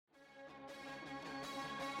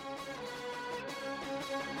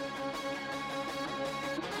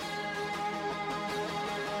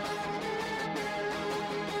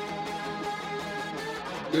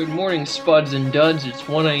Good morning, spuds and duds. It's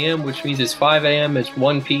 1 a.m., which means it's 5 a.m., it's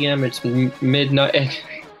 1 p.m., it's midnight.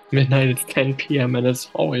 Midnight, it's 10 p.m., and as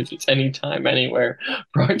always, it's anytime, anywhere.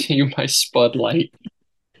 Brought to you by Spud Light.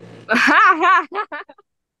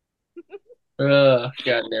 God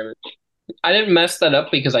damn it. I didn't mess that up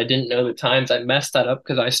because I didn't know the times. I messed that up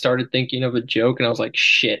because I started thinking of a joke, and I was like,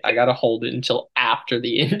 shit, I gotta hold it until after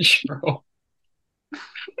the intro.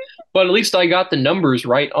 But at least I got the numbers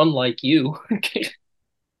right, unlike you.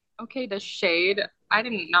 Okay, the shade. I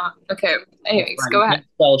did not. Okay, That's anyways, right. go You ahead. can't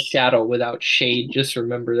spell shadow without shade. Just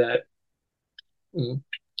remember that. Mm.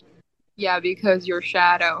 Yeah, because your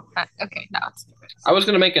shadow. Okay, now it's I was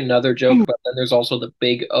gonna make another joke, but then there's also the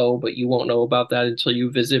big O, but you won't know about that until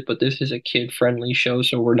you visit. But this is a kid-friendly show,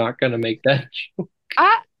 so we're not gonna make that joke.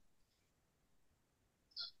 Ah,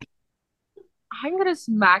 I'm gonna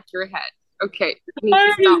smack your head. Okay, you need I to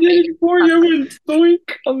already stop did making it for fun you. of I me. went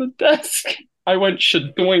doink on the desk. I went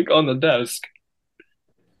shadoink on the desk.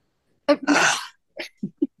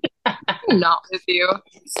 I'm not with you. I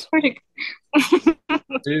swear to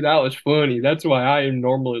Dude, that was funny. That's why I am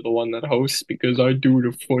normally the one that hosts because I do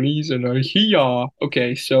the funnies and I hee-yaw.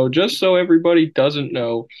 Okay, so just so everybody doesn't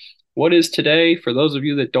know, what is today? For those of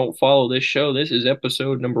you that don't follow this show, this is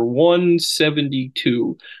episode number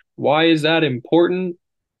 172. Why is that important?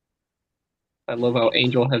 I love how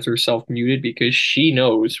Angel has herself muted because she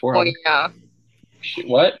knows where Oh I'm. yeah.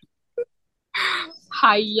 What?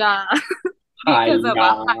 Hiya. Because of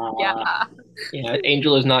a hiya. Hiya. Yeah,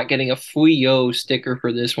 Angel is not getting a Fuyo sticker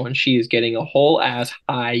for this one. She is getting a whole ass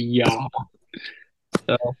hiya.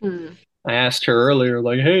 So Hmm. I asked her earlier,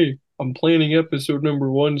 like, hey, I'm planning episode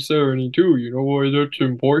number 172. You know why that's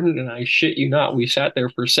important? And I shit you not, we sat there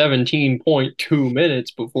for 17.2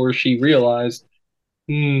 minutes before she realized,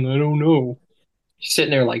 I don't know. She's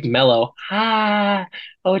sitting there like mellow. Ah,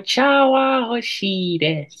 Ochawa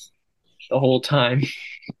Hoshides. The whole time.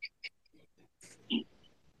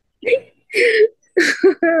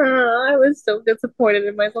 I was so disappointed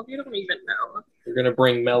in myself. You don't even know. We're gonna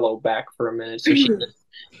bring Mello back for a minute. So she says,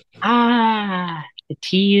 the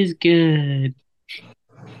tea is good.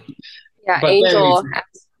 Yeah, But then Angel has.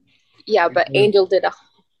 Yeah, but Angel did a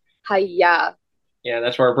hiya. yeah,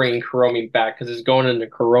 that's why we're bringing Kuromi back because it's going into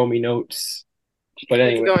Kuromi notes. But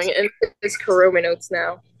It's going anyways, in his Kuroma notes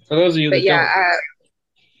now. for those of you But that don't, yeah,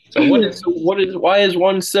 so why is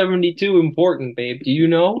 172 important, babe? Do you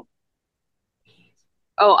know?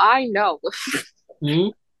 oh, I know. Hmm?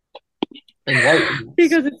 Enlighten us.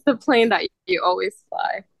 Because it's the plane that you always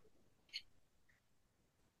fly.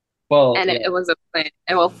 Well, And yeah, it was a plane.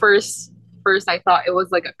 And well, first I thought it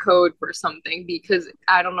was like a code for something because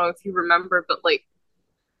I don't know if you remember, but like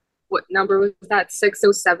what number was that?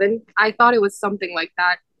 607? I thought it was something like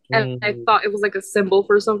that. And I mm, thought it was like a symbol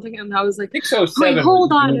for something. And I was like, wait, 607 was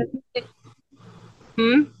hold on a you. minute.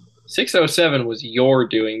 Hmm? 607 was your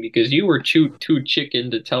doing because you were too chicken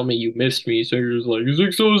to tell me you missed me, so you're just like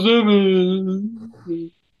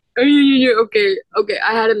 607. Okay, okay.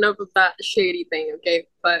 I had enough of that shady thing, okay?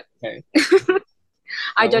 But Okay,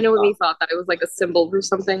 I that was genuinely thought that it was like a symbol for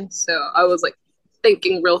something. So I was like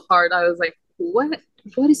thinking real hard. I was like, what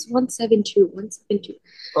is 172? 172.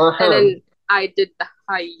 for And her. then I did the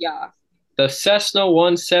hiya. The Cessna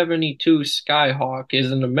 172 Skyhawk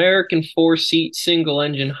is an American four-seat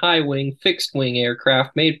single-engine high-wing fixed-wing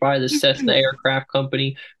aircraft made by the Cessna Aircraft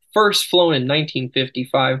Company, first flown in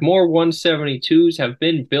 1955. More 172s have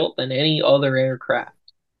been built than any other aircraft.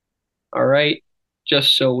 All right,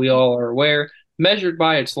 just so we all are aware. Measured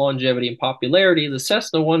by its longevity and popularity, the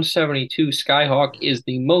Cessna 172 Skyhawk is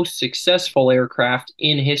the most successful aircraft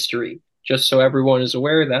in history. Just so everyone is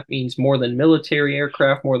aware, that means more than military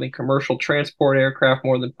aircraft, more than commercial transport aircraft,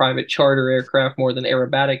 more than private charter aircraft, more than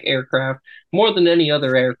aerobatic aircraft, more than any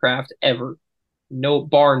other aircraft ever. No,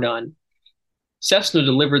 bar none. Cessna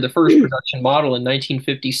delivered the first production model in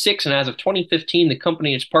 1956, and as of 2015, the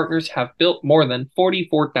company and its partners have built more than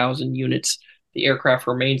 44,000 units. The aircraft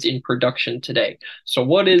remains in production today. So,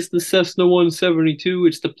 what is the Cessna 172?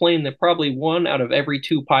 It's the plane that probably one out of every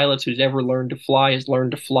two pilots who's ever learned to fly has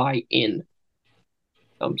learned to fly in.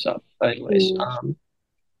 Thumbs up. Anyways,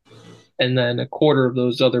 and then a quarter of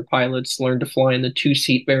those other pilots learned to fly in the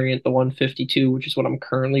two-seat variant, the 152, which is what I'm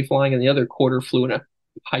currently flying, and the other quarter flew in a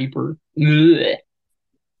Piper. Ugh.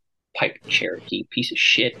 Pipe Cherokee, piece of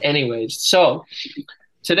shit. Anyways, so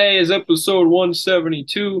today is episode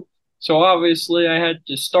 172. So obviously, I had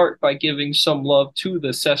to start by giving some love to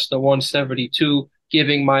the Cessna 172,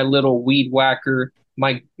 giving my little weed whacker,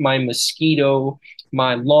 my mosquito,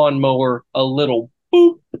 my lawnmower a little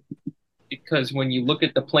boop. Because when you look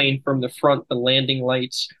at the plane from the front, the landing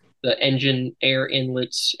lights the engine air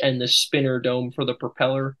inlets and the spinner dome for the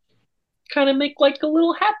propeller kind of make like a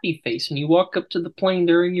little happy face. And you walk up to the plane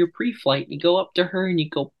during your pre-flight and you go up to her and you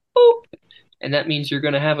go boop, and that means you're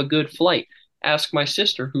going to have a good flight. Ask my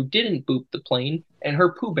sister who didn't boop the plane and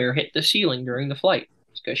her Pooh Bear hit the ceiling during the flight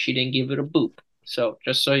because she didn't give it a boop. So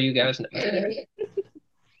just so you guys know.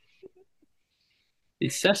 The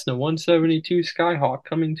Cessna 172 Skyhawk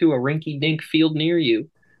coming to a rinky-dink field near you.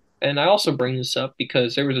 And I also bring this up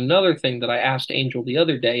because there was another thing that I asked Angel the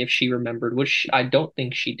other day if she remembered, which I don't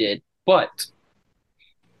think she did. But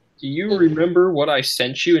do you remember what I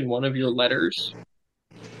sent you in one of your letters?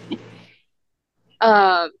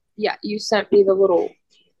 Yeah, you sent me the little,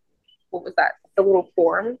 what was that? The little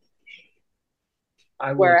form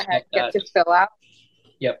I will where I had accept get that. to fill out.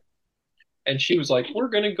 Yep. And she was like, "We're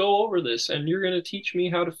gonna go over this, and you're gonna teach me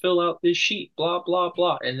how to fill out this sheet, blah blah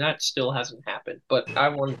blah." And that still hasn't happened. But I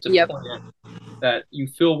wanted to Yep. point out that you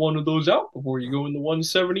fill one of those out before you go in the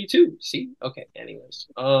 172. See? Okay, anyways.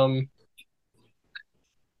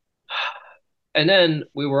 And then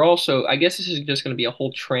we were also, I guess this is just going to be a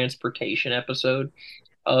whole transportation episode,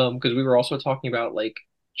 because we were also talking about like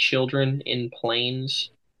children in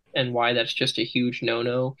planes and why that's just a huge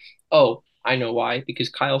no-no. Oh, I know why, because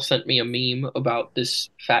Kyle sent me a meme about this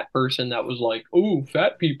fat person that was like, "Oh,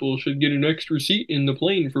 fat people should get an extra seat in the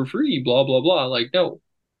plane for free, blah blah blah." Like, no,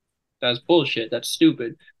 that's bullshit. That's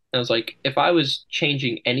stupid. And I was like, if I was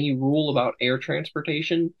changing any rule about air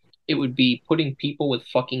transportation, it would be putting people with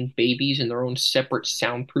fucking babies in their own separate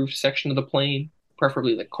soundproof section of the plane,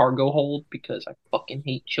 preferably the cargo hold, because I fucking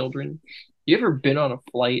hate children. You ever been on a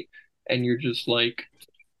flight and you're just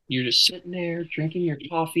sitting there drinking your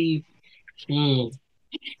coffee? Mm,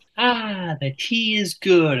 the tea is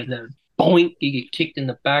good. And then boink, you get kicked in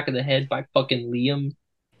the back of the head by fucking Liam,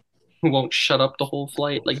 who won't shut up the whole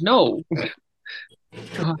flight. Like, no.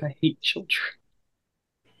 God, I hate children.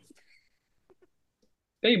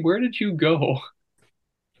 Babe, where did you go?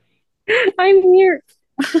 I'm here.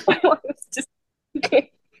 I was just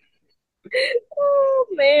okay. Oh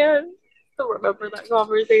man. Still remember that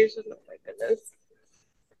conversation. Oh my goodness.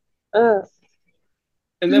 Uh,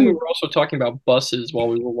 And then we were also talking about buses while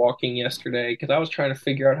we were walking yesterday because I was trying to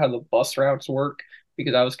figure out how the bus routes work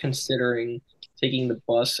because I was considering taking the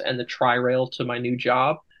bus and the tri-rail to my new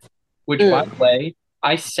job, which, by the way,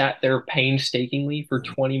 I sat there painstakingly for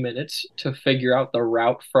 20 minutes to figure out the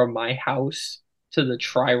route from my house to the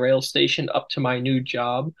tri-rail station up to my new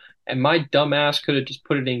job. And my dumb ass could have just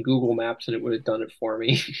put it in Google Maps and it would have done it for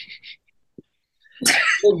me.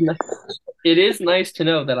 It is nice to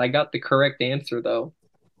know that I got the correct answer, though.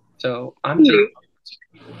 So I'm just,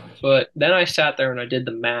 but then I sat there and I did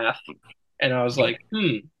the math and I was like,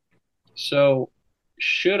 so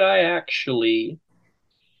should I actually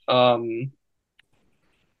um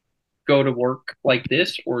go to work like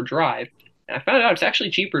this or drive? And I found out it's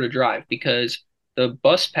actually cheaper to drive because the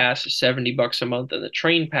bus pass is $70 a month and the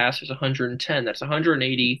train pass is 110. That's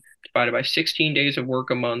 180 divided by 16 days of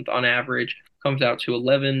work a month on average comes out to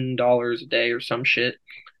 $11 a day or some shit.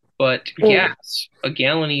 But gas, a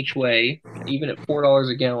gallon each way, even at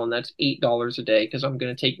 $4 a gallon, that's $8 a day because I'm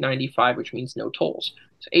going to take 95, which means no tolls.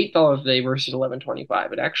 So $8 a day versus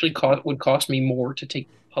 11.25. It actually would cost me more to take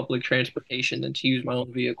public transportation than to use my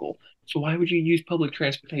own vehicle. So why would you use public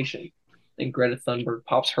transportation? Then Greta Thunberg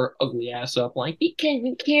pops her ugly ass up like, because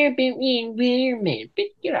we care about the environment.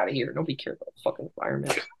 Bitch, get out of here. Nobody cares about the fucking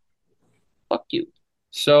environment. Fuck you.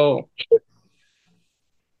 So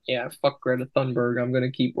yeah, fuck Greta Thunberg. I'm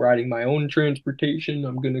gonna keep riding my own transportation.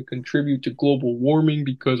 I'm gonna contribute to global warming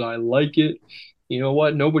because I like it. You know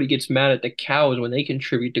what? Nobody gets mad at the cows when they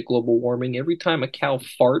contribute to global warming. Every time a cow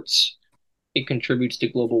farts, it contributes to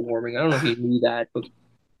global warming. I don't know if you knew that, but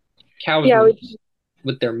cows yeah, release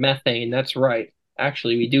with their methane. That's right.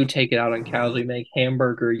 Actually, we do take it out on cows. We make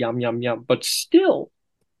hamburger, yum yum yum. But still,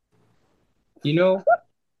 you know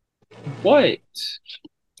what?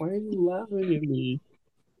 Why are you laughing at me?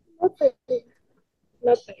 nothing.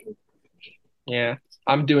 Nothing. Yeah,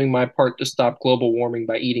 I'm doing my part to stop global warming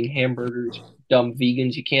by eating hamburgers. Dumb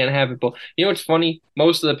vegans, you can't have it. But you know what's funny?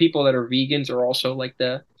 Most of the people that are vegans are also like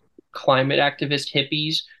the climate activist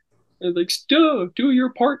hippies. They're like, "Duh, do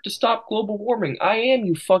your part to stop global warming." I am,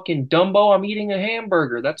 you fucking Dumbo. I'm eating a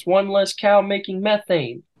hamburger. That's one less cow making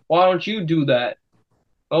methane. Why don't you do that?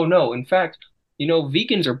 Oh no, in fact,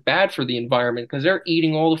 vegans are bad for the environment because they're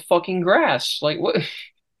eating all the fucking grass. Like what?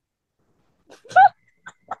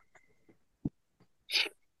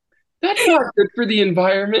 That's not good for the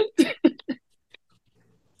environment.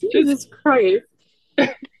 Just Jesus Christ. Oh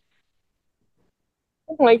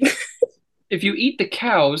my God. if you eat the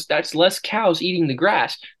cows, that's less cows eating the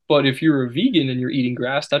grass. But if you're a vegan and you're eating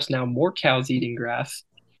grass, that's now more cows eating grass.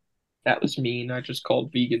 That was mean. I just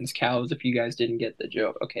called vegans cows if you guys didn't get the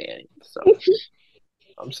joke. Okay, anyway, so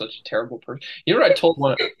I'm such a terrible person. You know what I told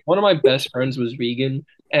one of my best friends was vegan,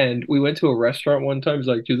 and we went to a restaurant one time. He's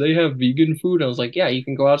like, "Do they have vegan food?" I was like, "Yeah, you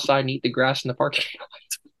can go outside and eat the grass in the parking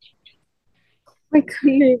My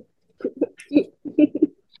goodness.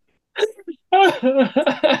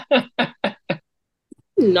 lot."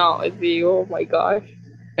 Not with you. Oh my gosh.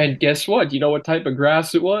 And guess what? You know what type of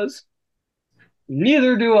grass it was?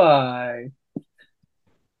 Neither do I.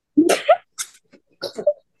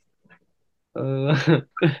 Uh,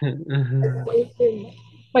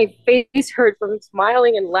 My face hurt from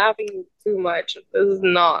smiling and laughing too much. This is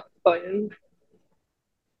not fun.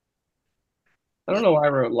 I don't know why I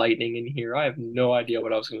wrote lightning in here. I have no idea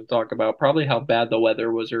what I was going to talk about. Probably how bad the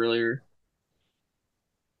weather was earlier.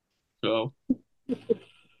 So,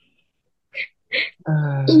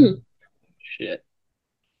 shit.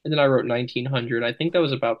 And then I wrote 1900. I think that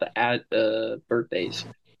was about the ad birthdays.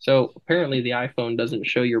 So apparently the iPhone doesn't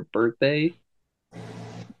show your birthday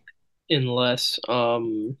unless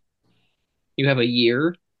you have a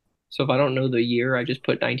year. So if I don't know the year, I just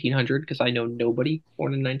put 1900 because I know nobody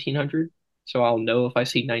born in 1900. So I'll know if I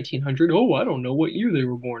see 1900. Oh, I don't know what year they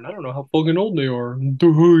were born. I don't know how fucking old they are.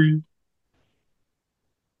 Duh.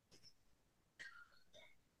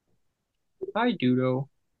 Hi, Dudo.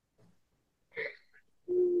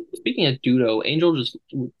 Speaking of Dudo, Angel just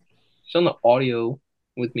she's on the audio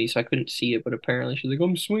with me, so I couldn't see it, but apparently she's like,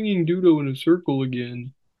 I'm swinging Dudo in a circle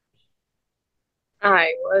again.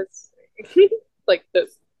 I was like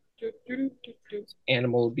this.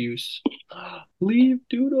 Animal abuse. Leave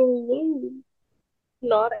Dudo alone.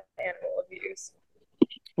 Not animal abuse.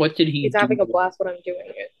 What did he He's do? having a blast when I'm doing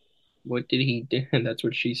it. What did he do? That's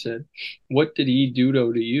what she said. What did he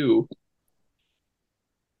Dudo to you?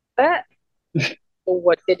 That.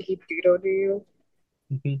 What did he do to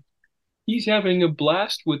you? He's having a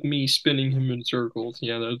blast with me spinning him in circles.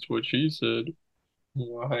 Yeah, that's what she said.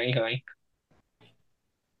 Oh, hi, hi.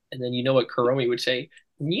 And then you know what Karomi would say?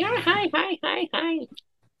 Yeah, hi, hi, hi, hi.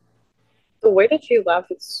 The way that she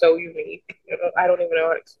laughs is so unique. I don't even know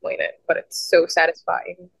how to explain it, but it's so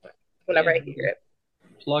satisfying whenever Yeah, I hear it.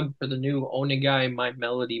 plug for the new Onegai My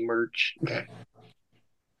Melody merch.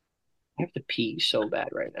 I have to pee so bad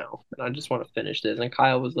right now, and I just want to finish this. And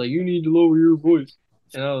Kyle was like, "You need to lower your voice,"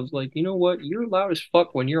 and I was like, "You know what? You're loud as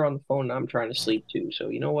fuck when you're on the phone. And I'm trying to sleep too. So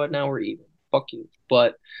you know what? Now we're even. Fuck you."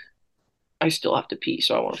 But I still have to pee,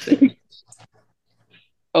 so I want to finish.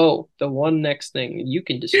 Oh, the one next thing you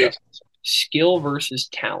can discuss: skill versus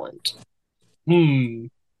talent. Hmm.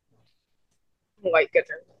 Oh my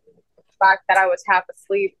goodness. The fact that I was half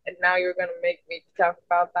asleep and now you're gonna make me talk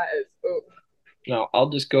about that is ooh. No, I'll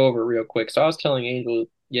just go over real quick. So I was telling Angel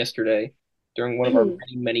yesterday during one of our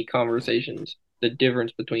many, many conversations the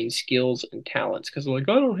difference between skills and talents. Because like,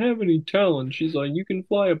 I don't have any talent. She's like, you can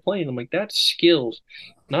fly a plane. I'm like, that's skills,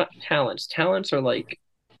 not talents. Talents are like,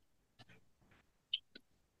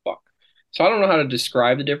 fuck. So I don't know how to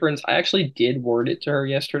describe the difference. I actually did word it to her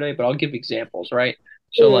yesterday, but I'll give examples, right?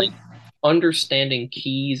 So like understanding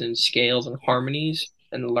keys and scales and harmonies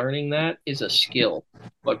and learning that is a skill,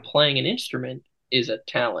 but playing an instrument is a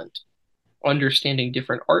talent. Understanding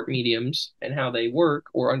different art mediums and how they work,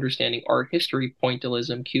 or understanding art history,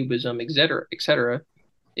 pointillism, cubism, etc.,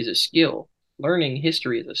 is a skill. Learning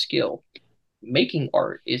history is a skill. Making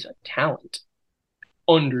art is a talent.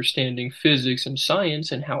 Understanding physics and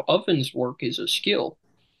science and how ovens work is a skill.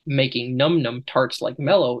 Making num num tarts like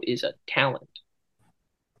Mellow is a talent.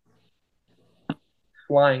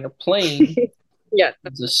 Flying a plane Yeah.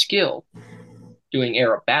 is a skill. Doing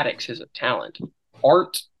aerobatics is a talent.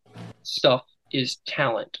 Art stuff is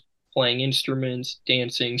talent. Playing instruments,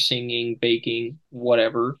 dancing, singing, baking,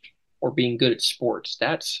 whatever, or being good at sports.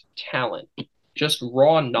 That's talent. Just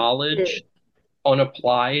raw knowledge,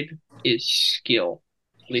 unapplied, is skill.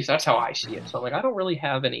 At least that's how I see it. So I'm like, I don't really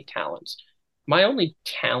have any talents. My only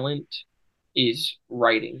talent is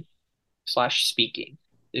writing slash speaking.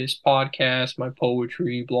 This podcast, my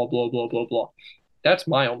poetry, blah, blah, blah, blah, blah. That's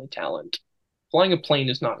my only talent. Flying a plane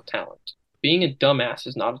is not a talent. Being a dumbass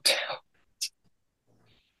is not a talent.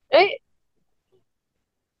 Hey,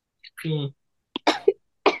 Hmm.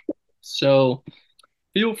 So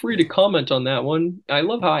feel free to comment on that one. I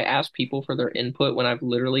love how I ask people for their input when I've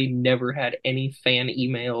literally never had any fan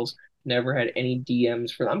emails, never had any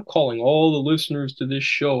DMs for them. I'm calling all the listeners to this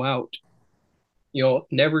show out.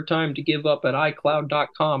 Never time to give up at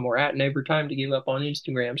iCloud.com or at never time to give up on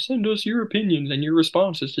Instagram. Send us your opinions and your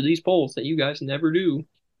responses to these polls that you guys never do.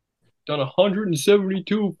 Done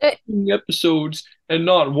 172 hey, episodes, and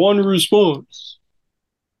not one response.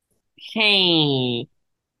 Hey.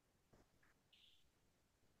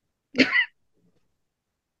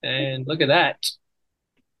 And look at that.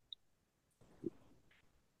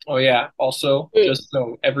 Oh yeah, also, Mm. just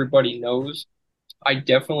so everybody knows, I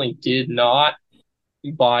definitely did not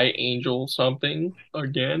buy Angel something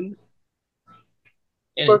again,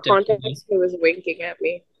 and For it definitely context, he was winking at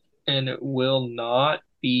me. and it will not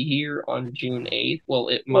be here on June 8th. Well,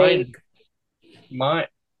 it Wink. might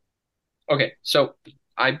okay, so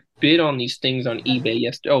I bid on these things on eBay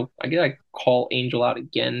yesterday. Oh, I guess I call Angel out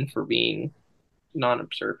again for being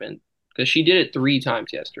non-observant because she did it 3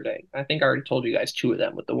 times yesterday. I think I already told you guys two of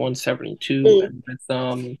them with the 172 Mm. and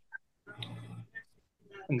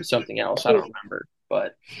with something else. I Mm. don't remember,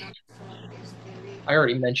 but I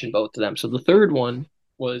already mentioned both of them. So the third one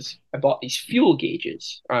was I bought these fuel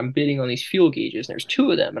gauges. I'm bidding on these fuel gauges, and there's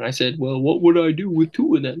two of them. And I said, well, what would I do with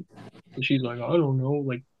two of them? And she's like, I don't know,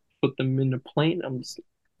 like put them in a plane. I'm just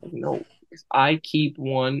like, no, because I keep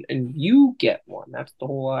one and you get one. That's the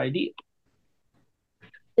whole idea.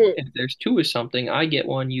 Mm. If there's two of something, I get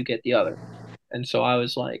one, you get the other. And so I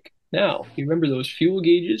was like, now, you remember those fuel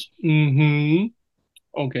gauges? Mm-hmm.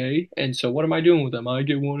 Okay. And so what am I doing with them? I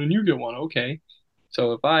get one and you get one. Okay.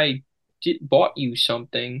 So if I bought you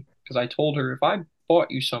something, because I told her if I bought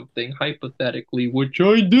you something hypothetically, which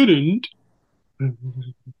I didn't,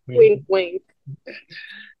 Wink, wink.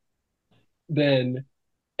 then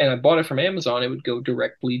and I bought it from Amazon, it would go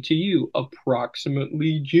directly to you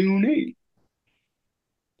approximately June 8th.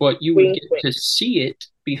 But you would Wink, get wink. to see it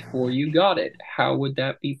before you got it. How would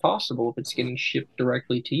that be possible if it's getting shipped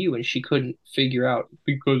directly to you? And she couldn't figure out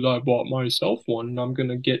because I bought myself one and I'm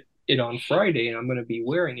gonna get it on Friday and I'm gonna be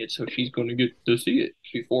wearing it, so she's gonna get to see it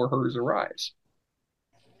before hers arrives.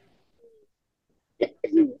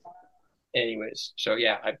 Anyways, so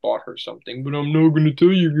yeah, I bought her something, but I'm not gonna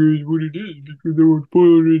tell you guys what it is because I would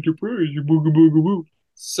spoil it a surprise. Booga booga boo.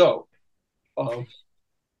 So, um,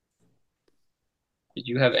 did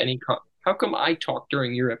you have any how come I talked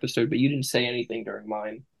during your episode, but you didn't say anything during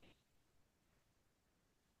mine?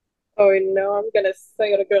 Oh no, I'm gonna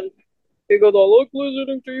say it again. Because I like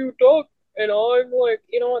listening to you talk, and I'm like,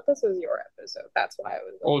 you know what? This is your episode. That's why I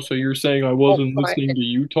was like, Oh, so you're saying I oh, wasn't fine. listening to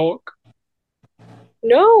you talk?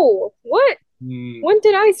 No, what? Hmm, When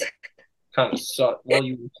did I say? kind of sucked. Well,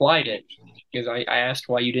 you implied it because I asked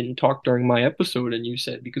why you didn't talk during my episode, and you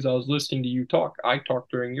said because I was listening to you talk. I talked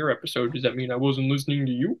during your episode. Does that mean I wasn't listening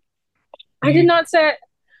to you? I did Hmm, not say.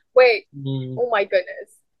 Wait. hmm, Oh my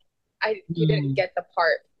goodness. You didn't hmm. get the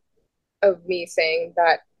part of me saying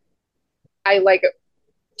that I like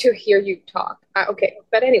to hear you talk. Okay,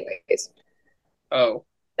 but anyways, Oh.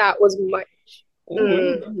 that was my. Oh, I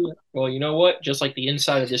Mm, didn't know that. Well, you know what? Just like the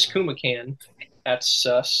inside of this Kuma can, that's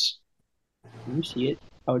sus. Can you see it?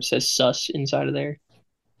 Oh, it says sus inside of there.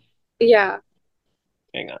 yeah.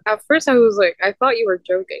 Hang on. At first, I was like, I thought you were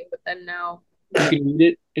joking, but then now, You can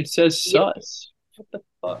read it. It says yep, sus. What the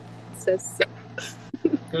fuck? it says. So.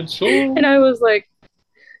 Good And song. I was like,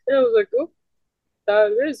 oh,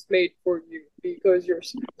 that is made for you because you're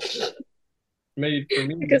Made for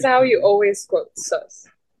me because how you because always quote sus.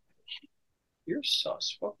 you're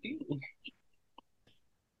sus. Fuck you.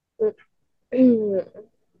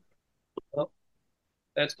 Well,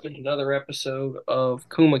 that's been another episode of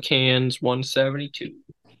Kuma Cans 172.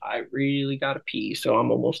 I really gotta pee, so I'm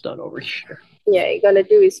almost done over here. Yeah, you gotta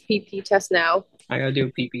do his PP test now. I gotta do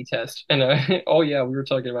a pee test. And oh yeah, we were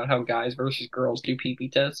talking about how guys versus girls do pee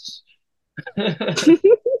tests.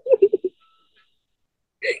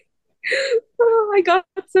 Oh, I got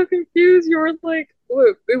so confused. You were like,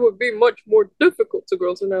 look, it would be much more difficult to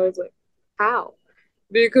girls. And I was like, how?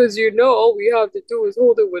 Because all we have to do is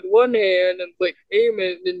hold it with one hand and like aim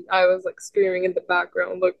it. And I was like screaming in the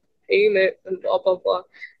background, like, aim it and blah, blah, blah.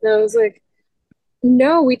 And I was like,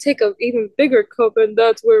 no, we take a even bigger cup and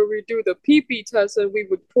that's where we do the pee pee test and we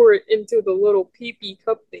would pour it into the little pee pee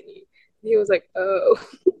cup thingy. And he was like, oh.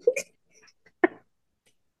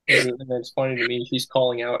 And it's funny to me. She's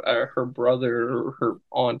calling out her brother or her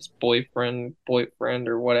aunt's boyfriend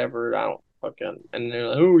or whatever. I don't fucking. And they're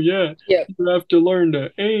like, "Oh yeah, Yeah, you have to learn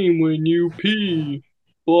to aim when you pee."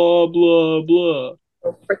 Blah blah blah.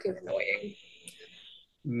 so freaking annoying.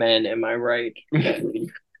 Men, am I right? I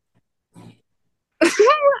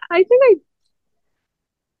think I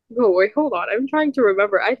Oh wait, hold on. I'm trying to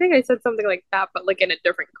remember. I think I said something like that, but like in a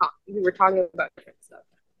different we were talking about different stuff.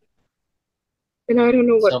 And I don't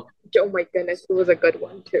know what. Some Oh my goodness, it was a good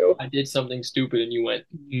one too. I did something stupid and you went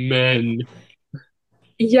men.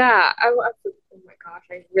 Yeah, oh my gosh,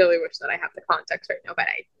 I really wish that I have the context right now, but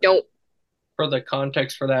I don't. For the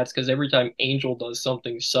context for that, it's because every time Angel does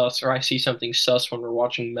something sus or I see something sus when we're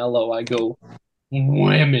watching Mello, I go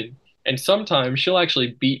women. And sometimes she'll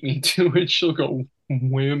actually beat me to it. She'll go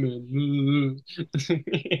women.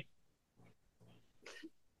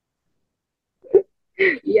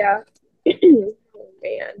 Yeah. Oh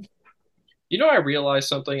man. You know, I realized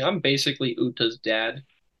something. I'm basically Uta's dad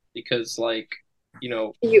because, like, you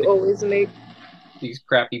know, You always make. these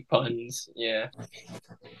crappy puns. Yeah,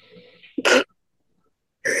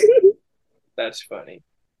 that's funny.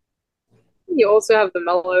 You also have the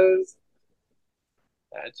mellows.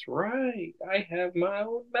 That's right. I have my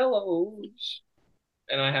own mellows.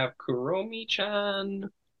 And I have Kuromi-chan.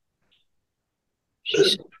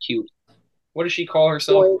 She's so cute. What does she call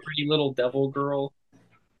herself? Boy, Pretty little devil girl.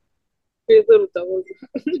 your little doubles.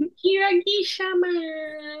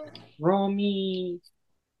 Hiragi-sama. Romy.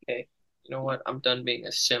 Okay, you know what? I'm done being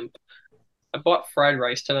a simp. I bought fried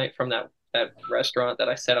rice tonight from that restaurant that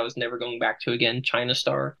I said I was never going back to again, China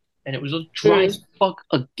Star, and it was dry Mm. as fuck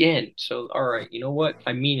again. So, all right, you know what?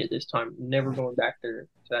 I mean it this time. I'm never going back there to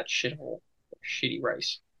that shithole. Shitty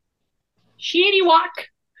rice. Shitty Wok,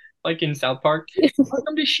 like in South Park.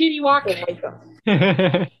 Welcome to Shitty Wok. Oh my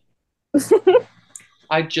god.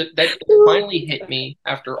 I just that finally hit me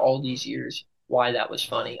after all these years why that was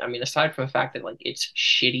funny. I mean, aside from the fact that like it's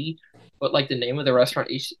shitty, but like the name of the restaurant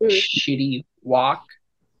is Mm. Shitty Wok.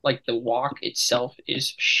 Like the wok itself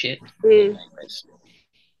is shit. Mm. Anyways,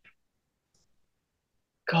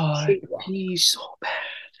 God, Shoot, wow. he's so bad.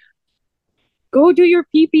 Go do your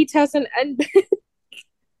PP test and end.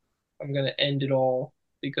 I'm gonna end it all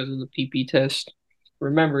because of the PP test.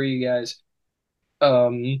 Remember, you guys,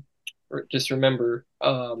 um, just remember,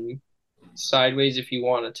 sideways if you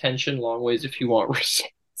want attention, long ways if you want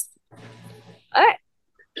respect. I,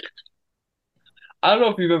 I don't know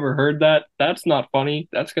if you've ever heard that. That's not funny.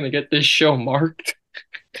 That's gonna get this show marked.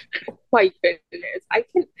 my goodness. I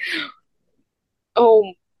can.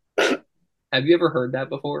 Oh Have you ever heard that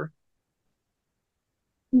before?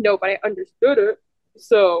 no, but I understood it.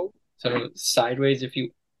 So So sideways if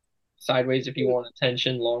you want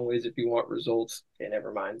attention, long ways if you want results. Okay,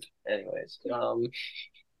 never mind. Anyways,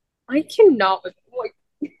 I cannot. Like,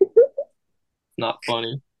 not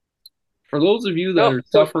funny. For those of you that no, are but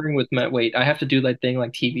suffering with wait, I have to do that thing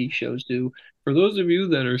like TV shows do. For those of you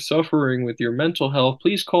that are suffering with your mental health,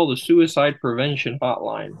 please call the suicide prevention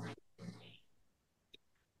hotline.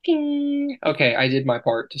 Ding. Okay, I did my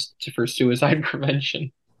part for suicide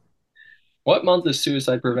prevention. What month is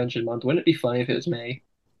suicide prevention month? Wouldn't it be funny if it was May?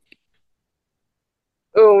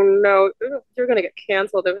 oh no, you're gonna get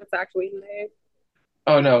canceled if it's actually May.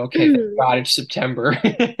 Oh no, okay, thank God it's September.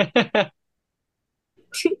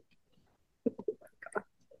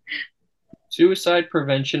 Suicide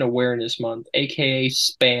Prevention Awareness Month, aka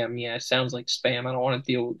spam. Yeah, it sounds like spam. I don't want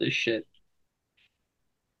to deal with this shit.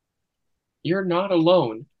 You're not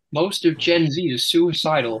alone. Most of Gen Z is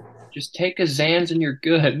suicidal. Just take a Zans and you're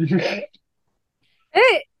good.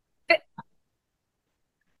 Hey,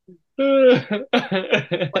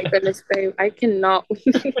 my goodness, babe, I cannot.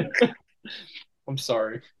 I'm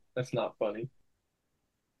sorry. That's not funny.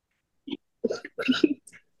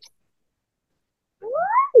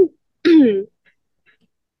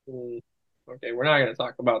 Mm. Okay, we're not gonna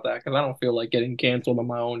talk about that because I don't feel like getting canceled on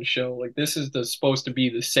my own show. Like this is supposed to be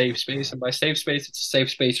the safe space, and by safe space, it's a safe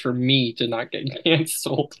space for me to not get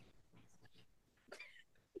canceled.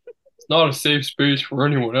 It's not a safe space for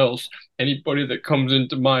anyone else. Anybody that comes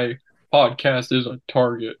into my podcast is a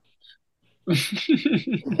target,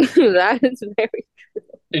 That is very.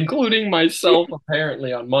 including myself,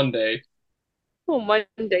 apparently, on Monday. Oh,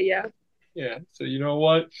 Monday, yeah. Yeah, so you know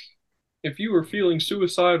what? If you are feeling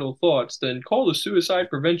suicidal thoughts, then call the suicide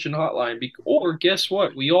prevention hotline. Or guess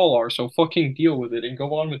what? We all are, so fucking deal with it and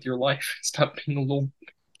go on with your life. Stop being a little.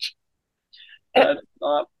 That's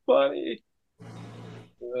not funny.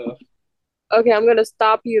 Ugh. Okay, I'm gonna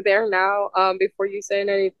stop you there now. Before you say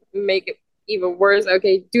anything, make it even worse.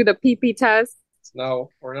 Okay, do the PP test. No,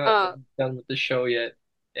 we're not Uh, done with the show yet.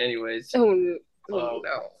 Anyways, oh, oh um,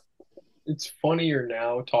 no. it's funnier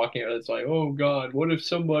now talking about it. It's like, oh God, what if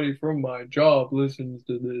somebody from my job listens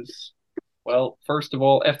to this? Well, first of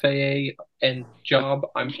all, FAA and job,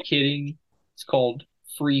 I'm kidding. It's called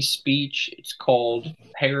free speech. It's called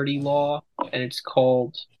parody law, and it's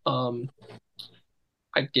called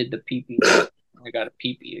I did the pee-pee test. I got a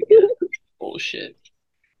pee-pee again. Bullshit.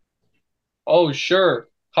 Oh, sure.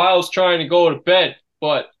 Kyle's trying to go to bed,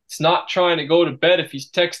 but it's not trying to go to bed if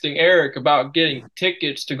he's texting Eric about getting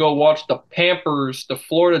tickets to go watch the Pampers, the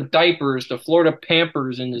Florida Diapers, the Florida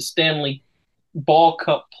Pampers in the Stanley Ball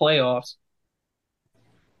Cup playoffs.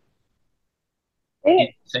 He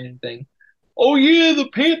didn't say anything. Oh yeah, the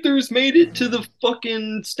Panthers made it to the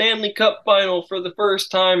fucking Stanley Cup final for the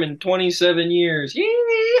first time in 27 years.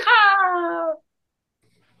 Yeehaw!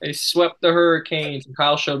 They swept the Hurricanes. And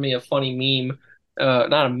Kyle showed me a funny meme.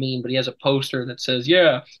 Not a meme, but he has a poster that says,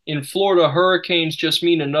 "Yeah, in Florida, hurricanes just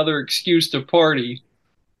mean another excuse to party."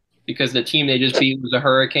 Because the team they just beat was the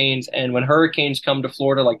Hurricanes. And when hurricanes come to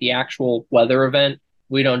Florida, like the actual weather event,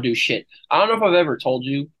 we don't do shit. I don't know if I've ever told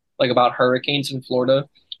you like about hurricanes in Florida,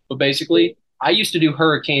 but basically, I used to do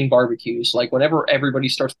hurricane barbecues. Like whenever everybody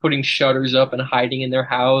starts putting shutters up and hiding in their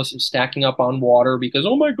house and stacking up on water because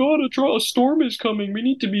oh my god, a storm is coming, we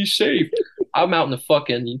need to be safe. I'm out in the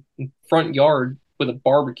fucking front yard with a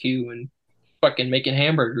barbecue and fucking making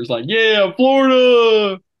hamburgers. Like yeah,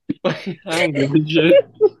 Florida. I don't give a shit.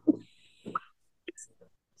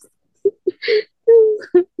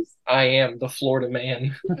 I am the Florida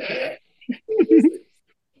man.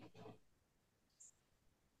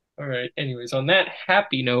 All right. Anyways, on that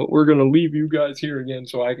happy note, we're gonna leave you guys here again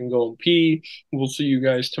so I can go and pee. We'll see you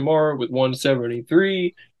guys tomorrow with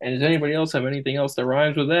 173. And does anybody else have anything else that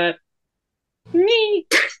rhymes with that? Knee.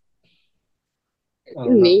 I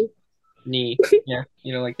don't know. Knee. Knee. Yeah.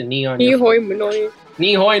 Like the knee on your Knee foot. hoi manoi.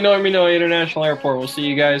 Knee Hoi Noi Minoi International Airport. We'll see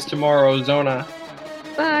you guys tomorrow, Zona.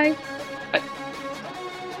 Bye.